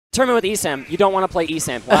Tournament with ESAM. You don't want to play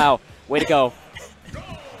ESAM. Wow. Way to go.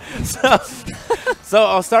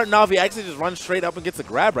 So starting off, he actually just runs straight up and gets a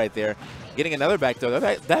grab right there. Getting another back throw.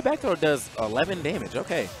 That back throw does 11 damage.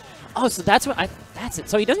 Okay. Oh, so that's what that's it.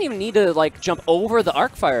 So he doesn't even need to like jump over the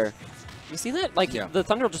arc fire. You see that? Like the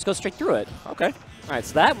thunder will just go straight through it. Okay. All right,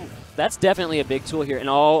 so that's definitely a big tool here. And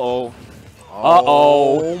oh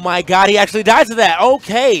my God, he actually died to that.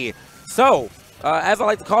 Okay. So, as I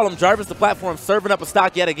like to call him, Jarvis the platform serving up a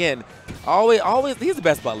stock yet again. Always, he's the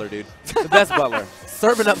best butler, dude. The best butler.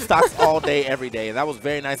 Serving up stocks all day, every day. And that was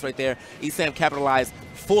very nice right there. ESAM capitalized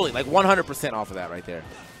fully, like 100% off of that right there.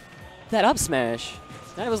 That up smash,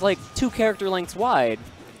 that was like 2 character lengths wide.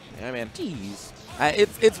 Yeah, man. Jeez.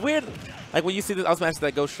 It's weird, like when you see the up smashes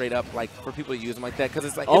that go straight up, like for people to use them like that, because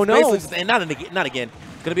it's like, just, and not again.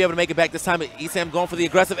 Gonna be able to make it back this time. ESAM going for the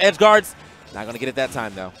aggressive edge guards. Not gonna get it that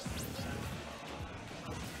time though.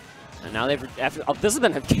 And now this has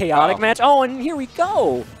been a chaotic match. Oh, and here we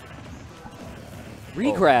go.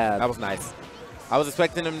 Regrab. That was nice. I was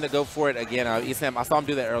expecting him to go for it again. ESAM, I saw him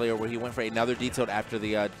do that earlier where he went for another detailed after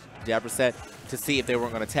the jab reset to see if they were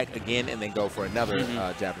going to tech again and then go for another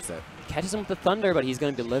jab reset. Catches him with the thunder, but he's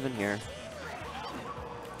going to be living here.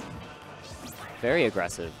 Very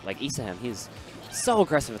aggressive. Like ESAM, he's so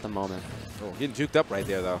aggressive at the moment. Oh, getting juked up right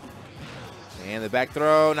there, though. And the back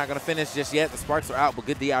throw, not going to finish just yet. The sparks are out, but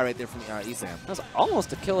good DI right there from ESAM. That was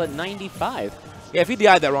almost a kill at 95. Yeah, if he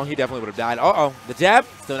DI'd that wrong, he definitely would have died. Uh-oh, the jab,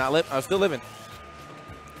 still living.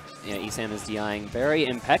 Yeah, ESAM is DIing very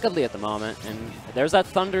impeccably at the moment, and there's that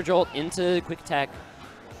thunder jolt into quick attack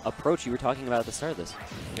approach you were talking about at the start of this.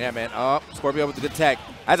 Yeah, man. Skorpio with the good tech.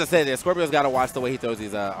 As I said, Skorpio's got to watch the way he throws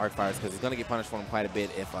these arc fires because he's going to get punished for them quite a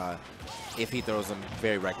bit if he throws them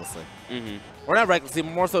very recklessly. Or not recklessly,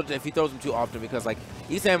 more so if he throws them too often because, like,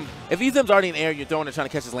 ESAM, if ESAM's already in the air, you're throwing and trying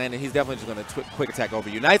to catch his landing, he's definitely just going to quick attack over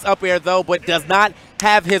you. Nice up air, though, but does not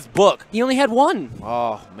have his book. He only had 1.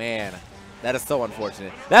 Oh, man. That is so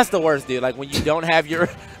unfortunate. That's the worst, dude. Like, when you don't have your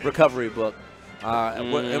recovery book.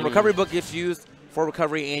 And recovery book gets used for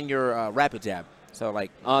recovery in your rapid jab. So,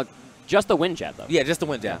 like... just the wind jab, though. Yeah, just the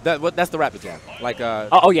wind jab. Yeah. That's the rapid jab. Like,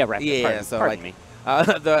 oh, yeah, rapid. Yeah, pardon me.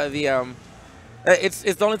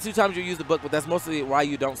 It's the only 2 times you use the book, but that's mostly why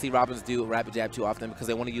you don't see Robins do rapid jab too often because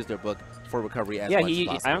they want to use their book for recovery as much as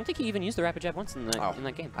possible. I don't think he even used the rapid jab once in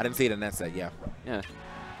that game. I didn't see it in that set, yeah. Yeah. All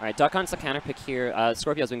right, Duck Hunt's the counter pick here.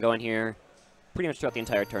 Skorpio's been going here pretty much throughout the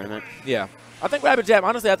entire tournament. Yeah. I think rapid jab,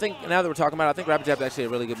 honestly, I think now that we're talking about it, I think rapid jab is actually a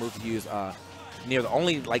really good move to use near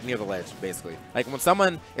the ledge, basically. Like when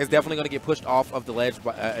someone is definitely going to get pushed off of the ledge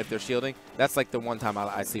if they're shielding, that's like the one time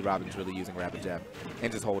I see Robins really using rapid jab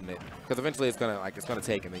and just holding it because eventually it's gonna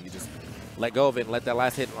take and then you just let go of it and let that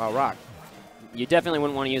last hit rock. You definitely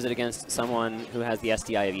wouldn't want to use it against someone who has the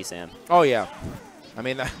SDI of ESAM. Oh yeah, I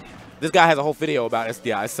mean this guy has a whole video about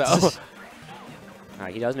SDI, so. All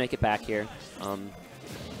right, he does make it back here. Oh,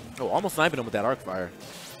 almost sniping him with that arc fire.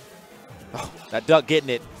 Oh, that duck getting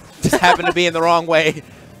it. Just happened to be in the wrong way.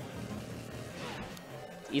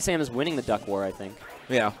 ESAM is winning the duck war, I think.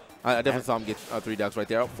 Yeah, I definitely saw him get 3 ducks right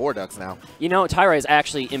there. Oh, 4 ducks now. You know, Tyra is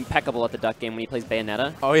actually impeccable at the duck game when he plays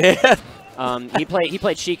Bayonetta. Oh yeah. He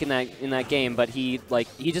played Sheik in that game, but he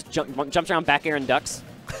just jumps around back air and ducks.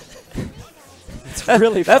 It's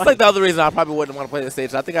really fun. That's like the other reason I probably wouldn't want to play this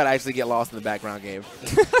stage. I think I'd actually get lost in the background game.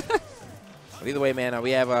 But either way, man,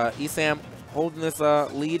 we have ESAM holding this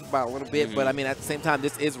lead by a little bit, but I mean at the same time,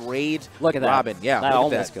 this is Rage. Look at that. Robin. Yeah, that look at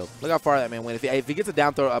almost killed. Look how far that man went. If he gets a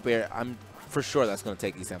down throw up air, I'm for sure that's going to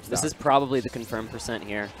take ESAM. This is probably the confirmed percent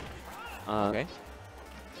here. Okay.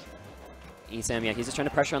 ESAM, yeah, he's just trying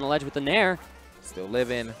to pressure on the ledge with the nair. Still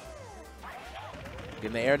living.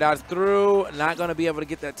 Getting the air dodge through. Not going to be able to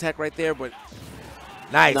get that tech right there, but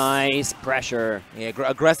nice. Nice pressure. Yeah,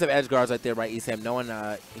 aggressive edge guards right there by ESAM. No one,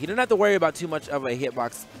 he didn't have to worry about too much of a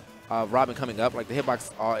hitbox of Robin coming up. Like the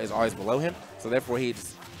hitbox is always below him, so therefore he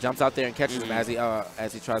just jumps out there and catches him as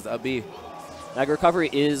he tries to up B. That recovery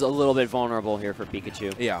is a little bit vulnerable here for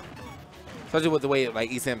Pikachu. Yeah, especially with the way like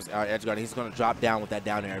ESAM's edge guard, he's going to drop down with that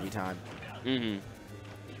down air every time. And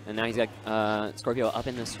now he's got Skorpio up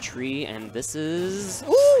in this tree, and this is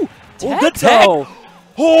good tech.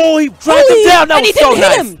 Oh, he dragged him down. That was so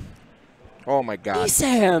nice. Oh my God.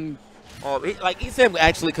 ESAM. Oh, ESAM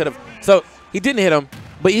actually could have. So he didn't hit him,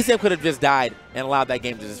 but ESAM could have just died and allowed that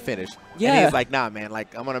game to just finish. Yeah. And he's like, nah, man.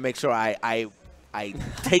 Like I'm gonna make sure I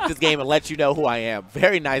take this game and let you know who I am.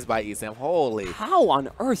 Very nice by ESAM. Holy. How on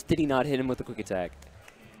earth did he not hit him with the quick attack?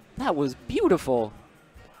 That was beautiful.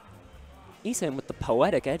 ESAM with the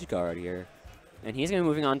poetic edge guard here. And he's going to be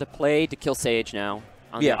moving on to play to kill Sage now.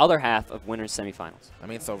 on the other half of winners semifinals. I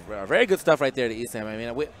mean, so very good stuff right there to ESAM. I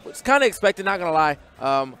mean, it's kind of expected, not going to lie.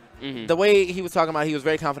 The way he was talking about, he was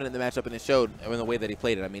very confident in the matchup, and it showed in the way that he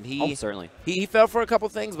played it. I mean, certainly. He fell for a couple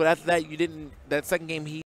things, but after that, that second game, he